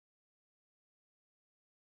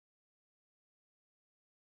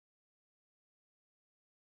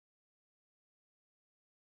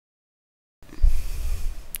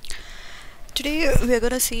Today we are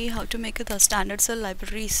going to see how to make the standard cell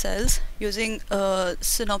library cells using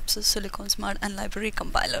Synopsys Silicon Smart and library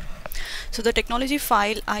compiler. So the technology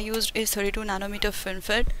file I used is 32 nanometer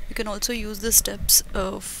FinFET. You can also use the steps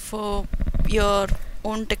for your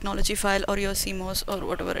own technology file or your CMOS or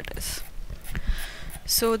whatever it is.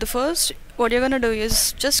 So the first, what you're going to do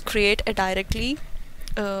is just create a directory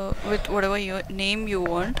with whatever your name you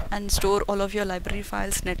want and store all of your library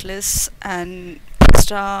files, netlists and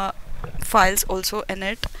extra files also in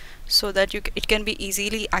it, so that it can be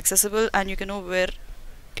easily accessible and you can know where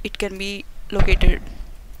it can be located.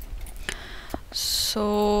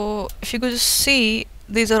 So if you could just see,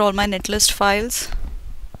 these are all my netlist files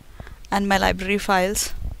and my library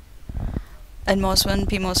files, NMOS1,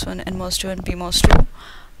 PMOS1, NMOS2 and PMOS2,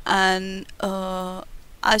 and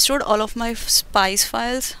I stored all of my spice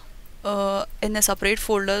files in a separate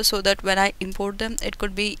folder so that when I import them it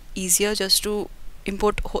could be easier just to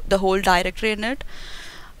import the whole directory in it.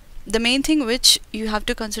 The main thing which you have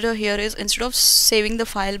to consider here is, instead of saving the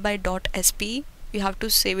file by .sp, you have to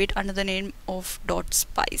save it under the name of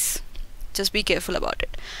 .spice. Just be careful about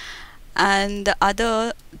it. And the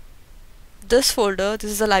other, this folder,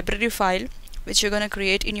 this is a library file which you're going to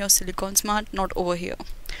create in your Silicon Smart, not over here.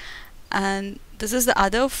 And this is the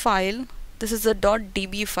other file, this is the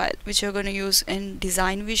 .db file which you're going to use in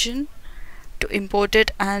Design Vision to import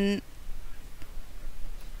it. And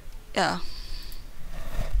yeah,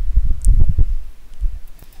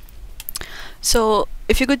 so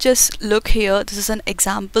if you could just look here, this is an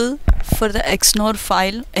example for the XNOR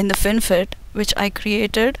file in the FinFET which I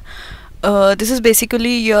created. This is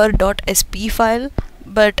basically your .sp file,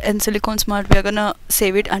 but in Silicon Smart we are gonna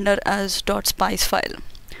save it under as .spice file.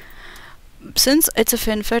 Since it's a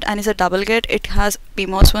FinFET and it's a double gate, it has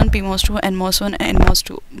PMOS1, PMOS2, NMOS1 and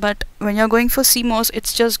NMOS2. But when you're going for CMOS,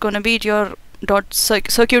 it's just gonna be your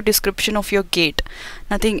circuit description of your gate,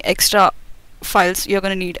 nothing extra files you're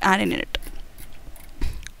gonna need add in it.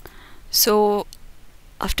 So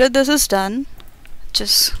after this is done,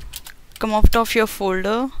 just come out of your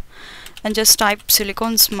folder and just type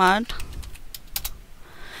Silicon Smart,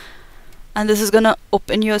 and this is gonna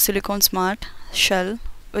open your Silicon Smart shell,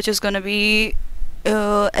 which is gonna be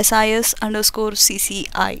sis_cci.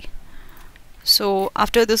 So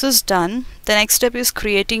after this is done, the next step is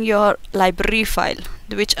creating your library file,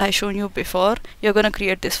 which I shown you before. You're gonna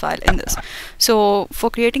create this file in this. So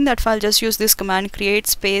for creating that file, just use this command, create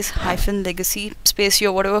space -legacy space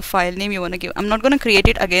your whatever file name you want to give. I'm not gonna create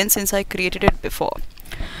it again since I created it before.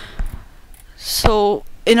 So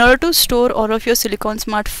in order to store all of your Silicon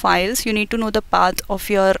Smart files, you need to know the path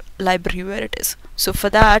of your library, where it is. So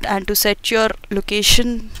for that, and to set your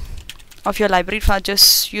location of your library file,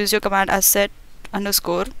 just use your command as set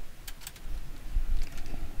underscore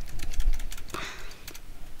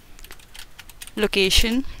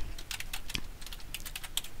location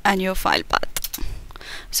and your file path.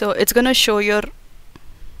 So it's gonna show your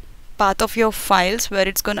path of your files,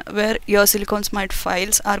 where your Silicon Smart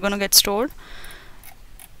files are gonna get stored.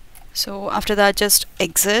 So after that, just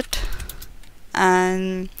exit.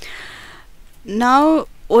 And now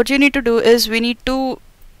what you need to do is, we need to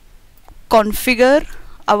configure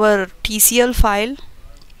our TCL file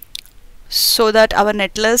so that our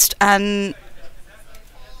netlist and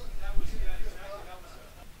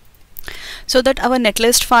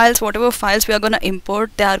files, whatever files we are gonna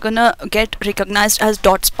import, they are gonna get recognized as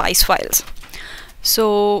 .spice files.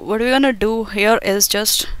 So what we're gonna do here is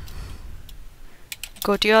just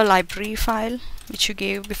go to your library file which you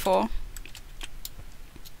gave before,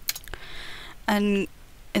 and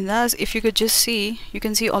in that, if you could just see, you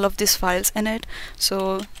can see all of these files in it.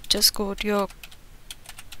 So just go to your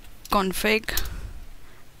config,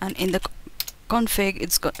 and in the config,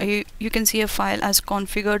 you can see a file as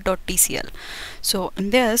configure.tcl. So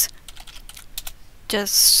in this,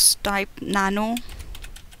 just type nano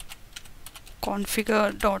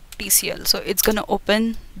configure.tcl. so it's gonna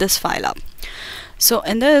open this file up. So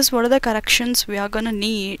in this, what are the corrections we are gonna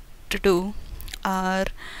need to do are,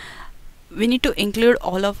 we need to include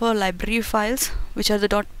all of our library files, which are the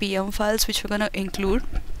 .pm files, which we're gonna include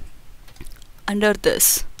under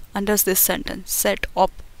this sentence, set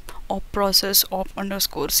op process op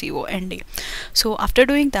 _cond. So after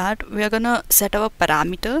doing that, we are gonna set our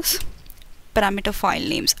parameter file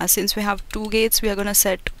names. Since we have two gates, we are gonna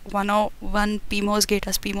set one PMOS gate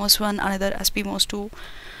as PMOS1, another as PMOS2,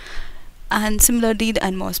 and similarly the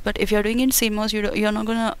NMOS. But if you're doing it in CMOS,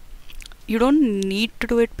 you don't need to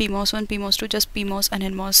do it PMOS1, PMOS2, just PMOS and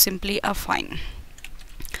NMOS simply are fine.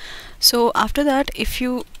 So after that, if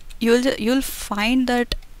you'll find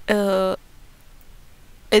that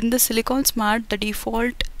in the Silicon Smart, the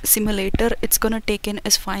default simulator it's gonna take in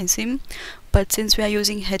is FineSim, but since we are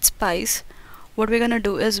using HSpice, what we're gonna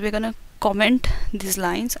do is we're gonna comment these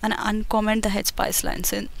lines and uncomment the HSpice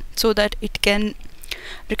lines in, so that it can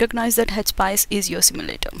recognize that HSpice is your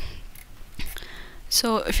simulator.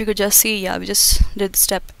 So if you could just see, yeah, we just did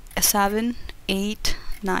step 7, 8,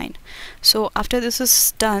 9. So after this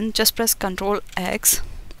is done, just press Ctrl X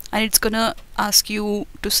and it's gonna ask you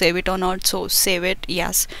to save it or not. So save it,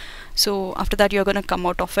 yes. So after that you're gonna come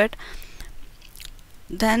out of it,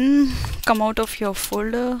 then come out of your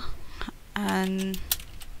folder, and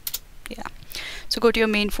yeah, so go to your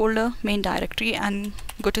main folder, main directory, and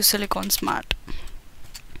go to Silicon Smart.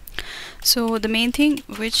 So the main thing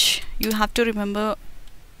which you have to remember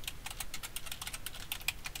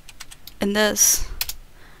in this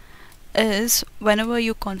is whenever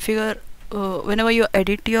you configure, whenever you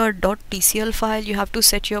edit your .tcl file, you have to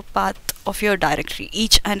set your path of your directory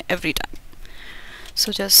each and every time.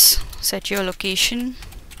 So just set your location,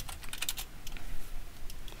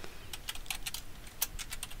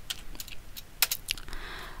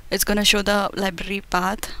 it's gonna show the library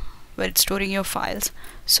path where it's storing your files.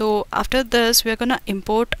 So after this we're gonna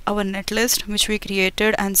import our netlist which we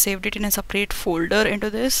created and saved it in a separate folder into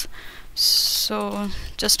this. So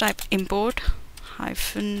just type import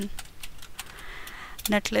hyphen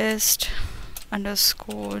netlist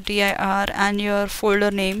underscore dir and your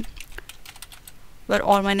folder name where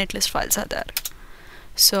all my netlist files are there.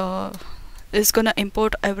 So it's gonna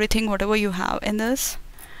import everything whatever you have in this.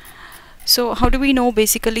 So how do we know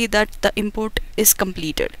basically that the import is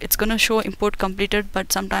completed? It's gonna show import completed,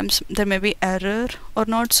 but sometimes there may be error or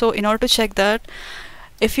not. So in order to check that,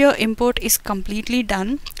 if your import is completely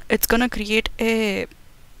done, it's gonna create a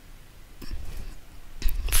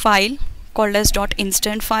file called as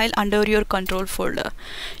 .instant file under your control folder.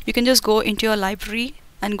 You can just go into your library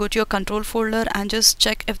and go to your control folder and just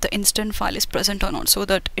check if the instant file is present or not, so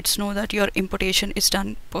that it's know that your importation is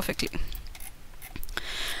done perfectly.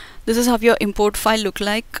 This is how your import file look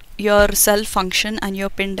like. Your cell function and your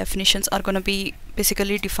pin definitions are going to be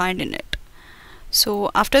basically defined in it.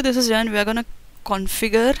 So after this is done, we are going to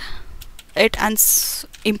configure it and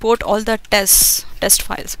import all the test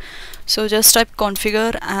files. So just type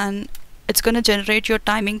configure and it's going to generate your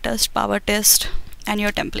timing test, power test, and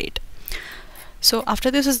your template. So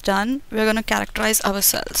after this is done, we are going to characterize our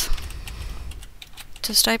cells.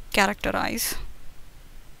 Just type characterize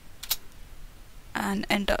and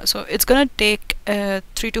enter. So it's gonna take 3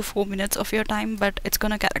 to 4 minutes of your time, but it's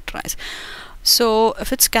gonna characterize. So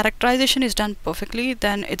if its characterization is done perfectly,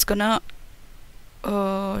 then it's gonna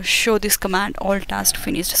show this command all tasks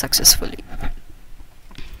finished successfully.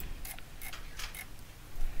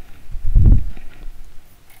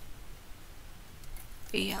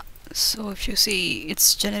 Yeah, so if you see,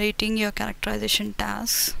 it's generating your characterization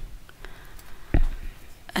tasks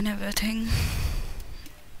and everything.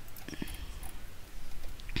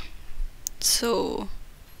 So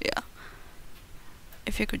yeah,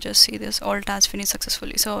 if you could just see this, all tasks finished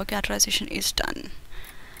successfully. So our characterization is done.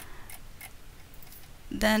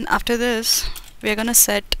 Then after this, we are gonna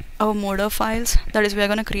set our model files. That is, we are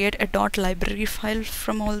gonna create a .library file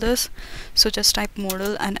from all this. So just type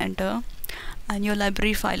model and enter, and your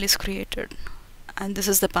library file is created. And this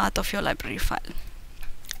is the path of your library file.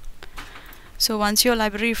 So once your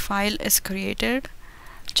library file is created,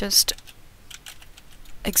 just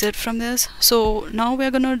exit from this. So now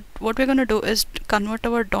what we're gonna do is convert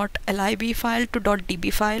our .lib file to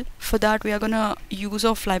 .db file. For that we are gonna use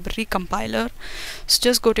of library compiler. So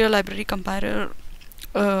just go to your library compiler.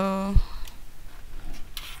 For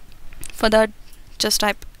that, just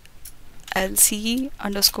type lc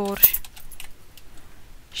underscore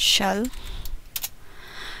shell.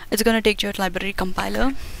 It's gonna take you to your library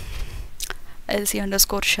compiler, lc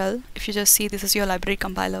underscore shell. If you just see, this is your library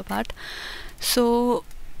compiler part. So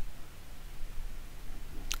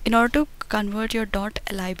in order to convert your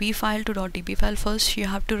 .lib file to .db file, first you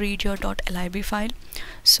have to read your .lib file.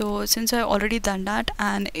 So since I already done that,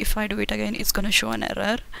 and if I do it again, it's gonna show an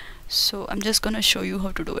error. So I'm just gonna show you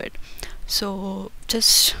how to do it. So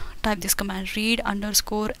just type this command, read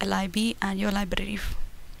underscore lib and your library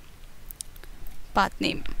path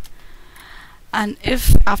name. And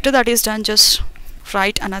if after that is done, just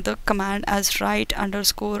write another command as write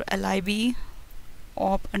underscore lib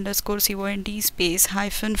op underscore cont space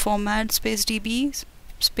hyphen format space db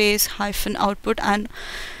space hyphen output, and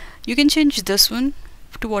you can change this one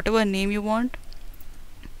to whatever name you want.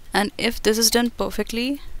 And if this is done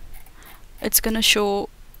perfectly, it's gonna show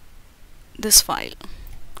this file.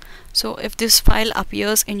 So if this file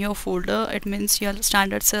appears in your folder, it means your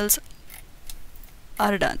standard cells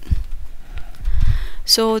are done.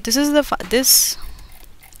 So this is the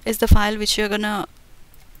file which you're gonna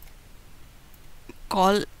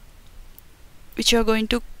call, which you're going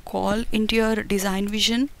to call into your design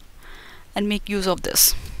vision and make use of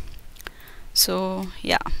this. So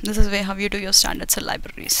yeah, this is how you do your standard cell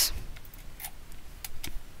libraries.